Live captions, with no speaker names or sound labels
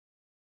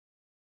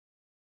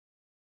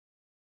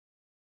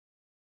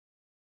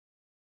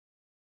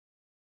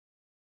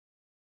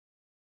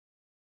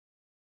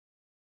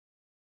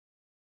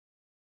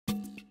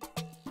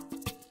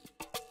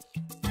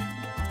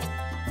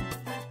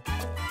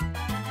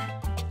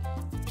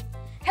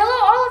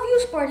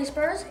Sporty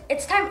Spurs,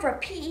 it's time for a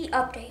PE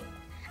update.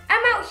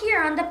 I'm out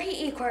here on the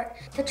PE court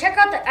to check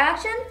out the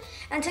action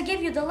and to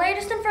give you the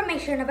latest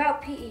information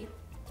about PE.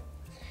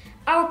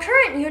 Our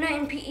current unit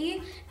in PE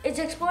is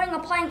exploring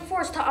applying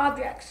force to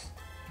objects.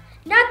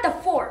 Not the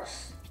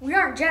Force. We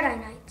aren't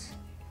Jedi Knights.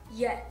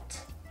 Yet.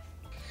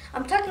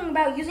 I'm talking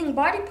about using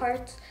body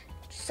parts,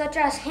 such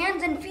as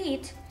hands and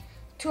feet,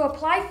 to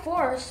apply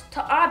force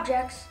to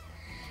objects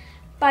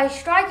by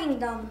striking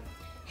them.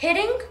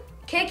 Hitting,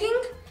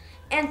 kicking,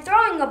 and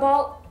throwing a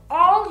ball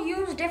all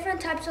use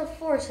different types of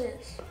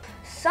forces.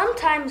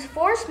 Sometimes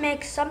force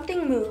makes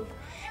something move,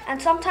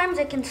 and sometimes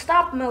it can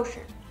stop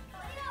motion.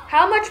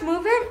 How much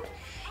movement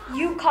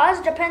you cause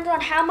depends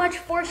on how much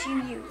force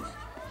you use.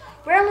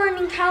 We're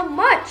learning how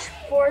much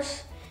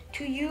force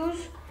to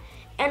use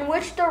and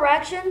which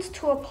directions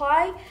to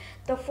apply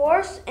the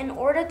force in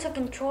order to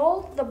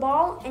control the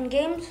ball in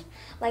games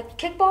like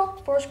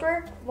kickball,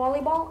 foursquare,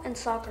 volleyball, and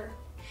soccer.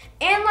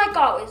 And like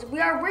always,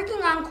 we are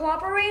working on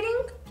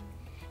cooperating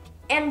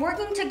and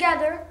working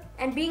together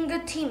and being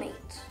good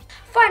teammates.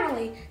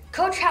 Finally,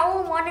 Coach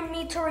Howell wanted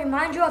me to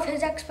remind you of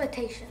his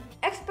expectation.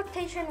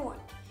 Expectation 1.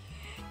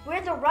 Wear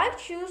the right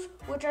shoes,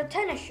 which are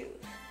tennis shoes.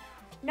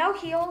 No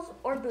heels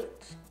or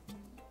boots.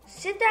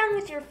 Sit down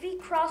with your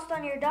feet crossed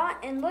on your dot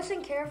and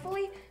listen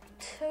carefully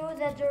to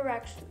the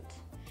directions.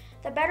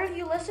 The better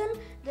you listen,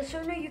 the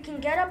sooner you can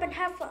get up and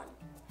have fun.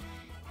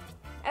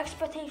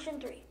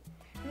 Expectation 3.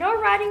 No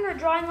writing or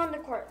drawing on the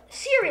court.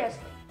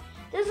 Seriously,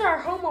 this is our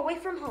home away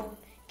from home.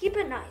 Keep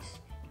it nice.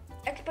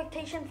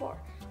 Expectation 4.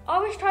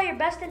 Always try your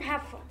best and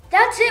have fun.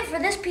 That's it for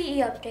this PE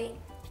update.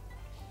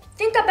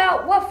 Think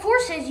about what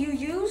forces you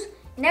use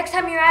next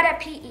time you're at a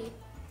PE.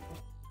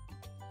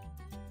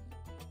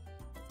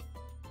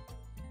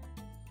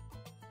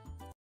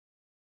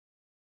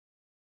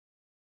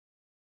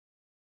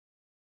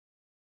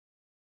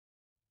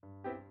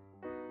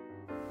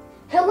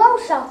 Hello,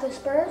 South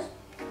Spurs.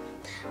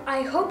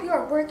 I hope you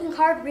are working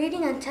hard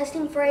reading and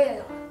testing for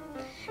AR.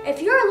 If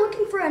you are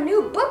looking for a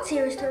new book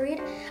series to read,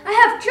 I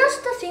have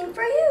just the thing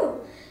for you.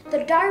 The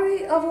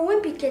Diary of a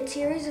Wimpy Kid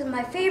series is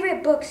my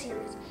favorite book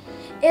series.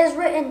 It is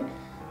written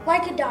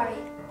like a diary,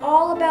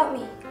 all about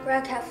me,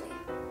 Greg Heffley.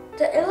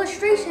 The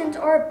illustrations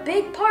are a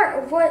big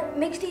part of what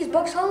makes these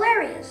books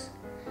hilarious.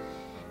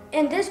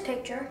 In this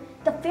picture,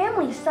 the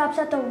family stops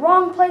at the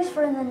wrong place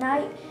for the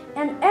night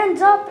and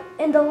ends up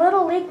in the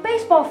Little League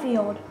baseball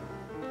field.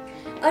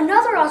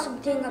 Another awesome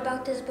thing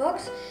about this book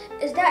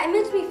is that it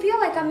makes me feel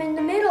like I'm in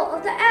the middle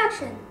of the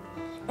action.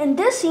 In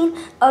this scene,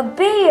 a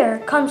bear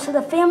comes to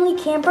the family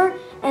camper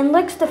and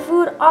licks the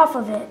food off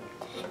of it.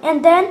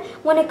 And then,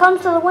 when it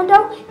comes to the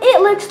window,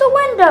 it licks the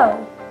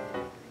window.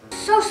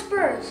 So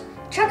Spurs,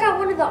 check out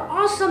one of the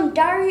awesome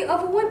Diary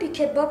of a Wimpy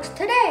Kid books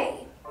today.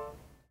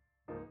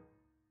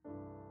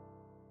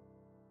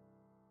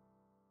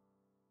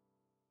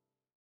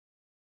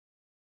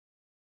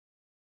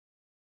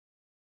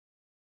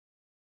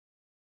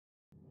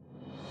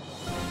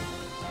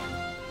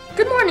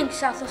 Good morning,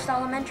 Southwest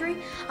Elementary.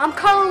 I'm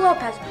Carlo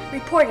Lopez,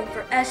 reporting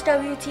for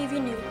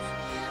SWTV News.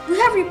 We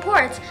have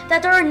reports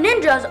that there are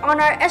ninjas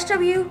on our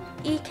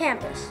SWE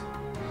campus.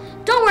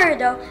 Don't worry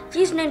though,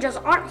 these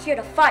ninjas aren't here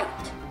to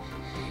fight.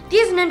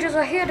 These ninjas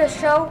are here to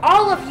show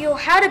all of you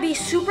how to be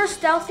super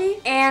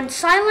stealthy and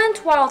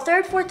silent while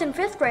 3rd, 4th, and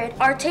 5th grade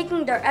are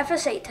taking their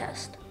FSA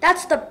test.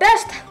 That's the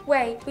best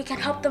way we can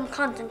help them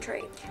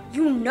concentrate.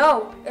 You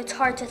know it's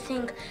hard to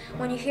think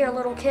when you hear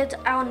little kids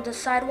out on the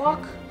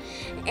sidewalk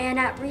and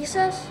at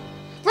recess.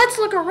 Let's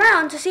look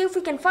around to see if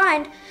we can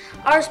find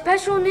our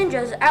special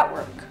ninjas at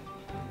work.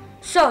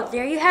 So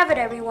there you have it,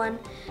 everyone.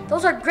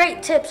 Those are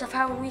great tips of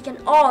how we can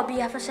all be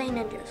FSA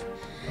ninjas.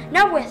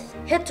 Not with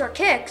hits or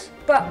kicks,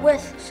 but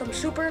with some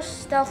super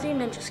stealthy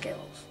ninja skills.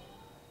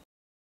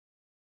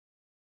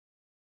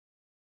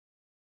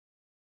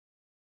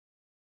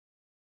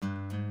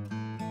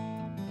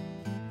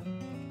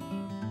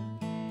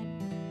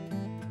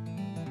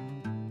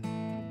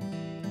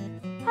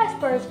 Hi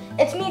Spurs,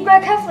 it's me,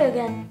 Greg Heffley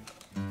again.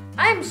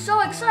 I'm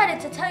so excited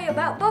to tell you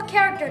about Book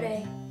Character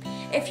Day.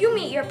 If you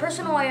meet your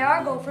personal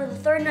AR goal for the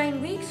third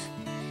 9 weeks,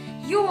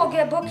 you will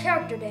get Book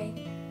Character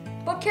Day.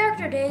 Book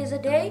Character Day is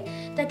a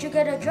day that you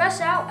get to dress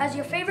out as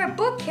your favorite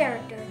book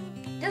character.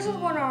 This is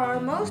one of our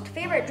most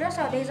favorite dress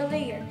out days of the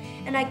year,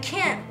 and I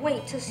can't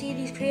wait to see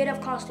these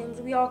creative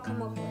costumes we all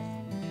come up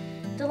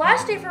with. The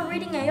last day for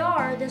reading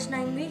AR this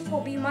 9 weeks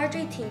will be March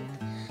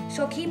 18th,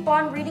 so keep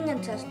on reading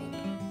and testing.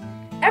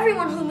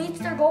 Everyone who meets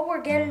their goal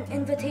will get an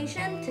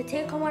invitation to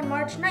take home on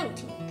March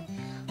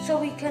 19th, so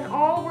we can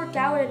all work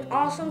out an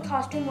awesome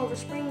costume over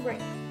spring break.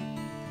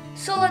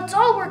 So let's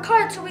all work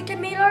hard so we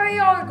can meet our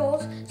AR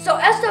goals, so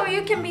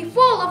SW can be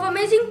full of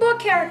amazing book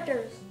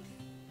characters.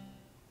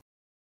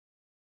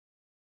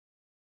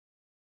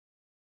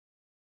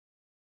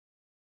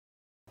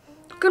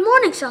 Good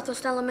morning,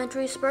 Southwest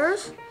Elementary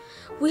Spurs.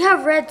 We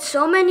have read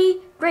so many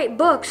great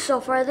books so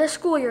far this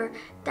school year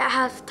that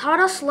have taught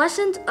us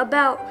lessons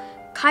about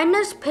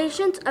kindness,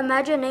 patience,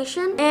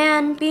 imagination,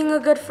 and being a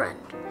good friend.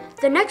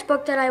 The next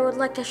book that I would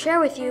like to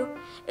share with you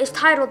is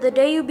titled The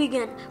Day You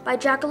Begin by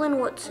Jacqueline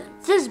Woodson.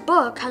 This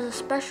book has a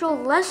special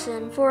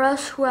lesson for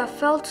us who have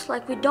felt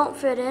like we don't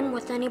fit in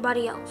with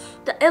anybody else.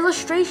 The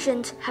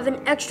illustrations have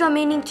an extra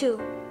meaning too.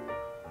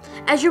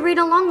 As you read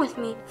along with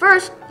me,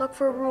 first, look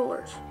for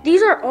rulers.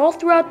 These are all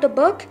throughout the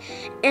book,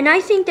 and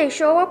I think they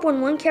show up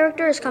when one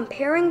character is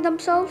comparing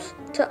themselves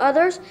to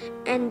others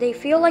and they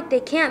feel like they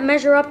can't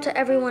measure up to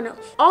everyone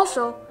else.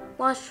 Also,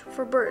 watch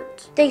for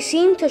birds. They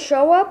seem to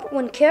show up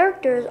when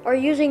characters are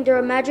using their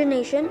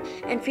imagination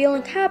and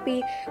feeling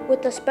happy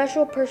with the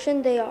special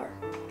person they are.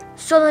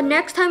 So the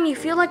next time you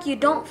feel like you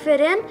don't fit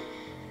in,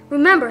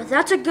 remember,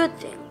 that's a good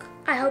thing.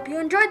 I hope you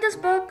enjoyed this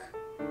book.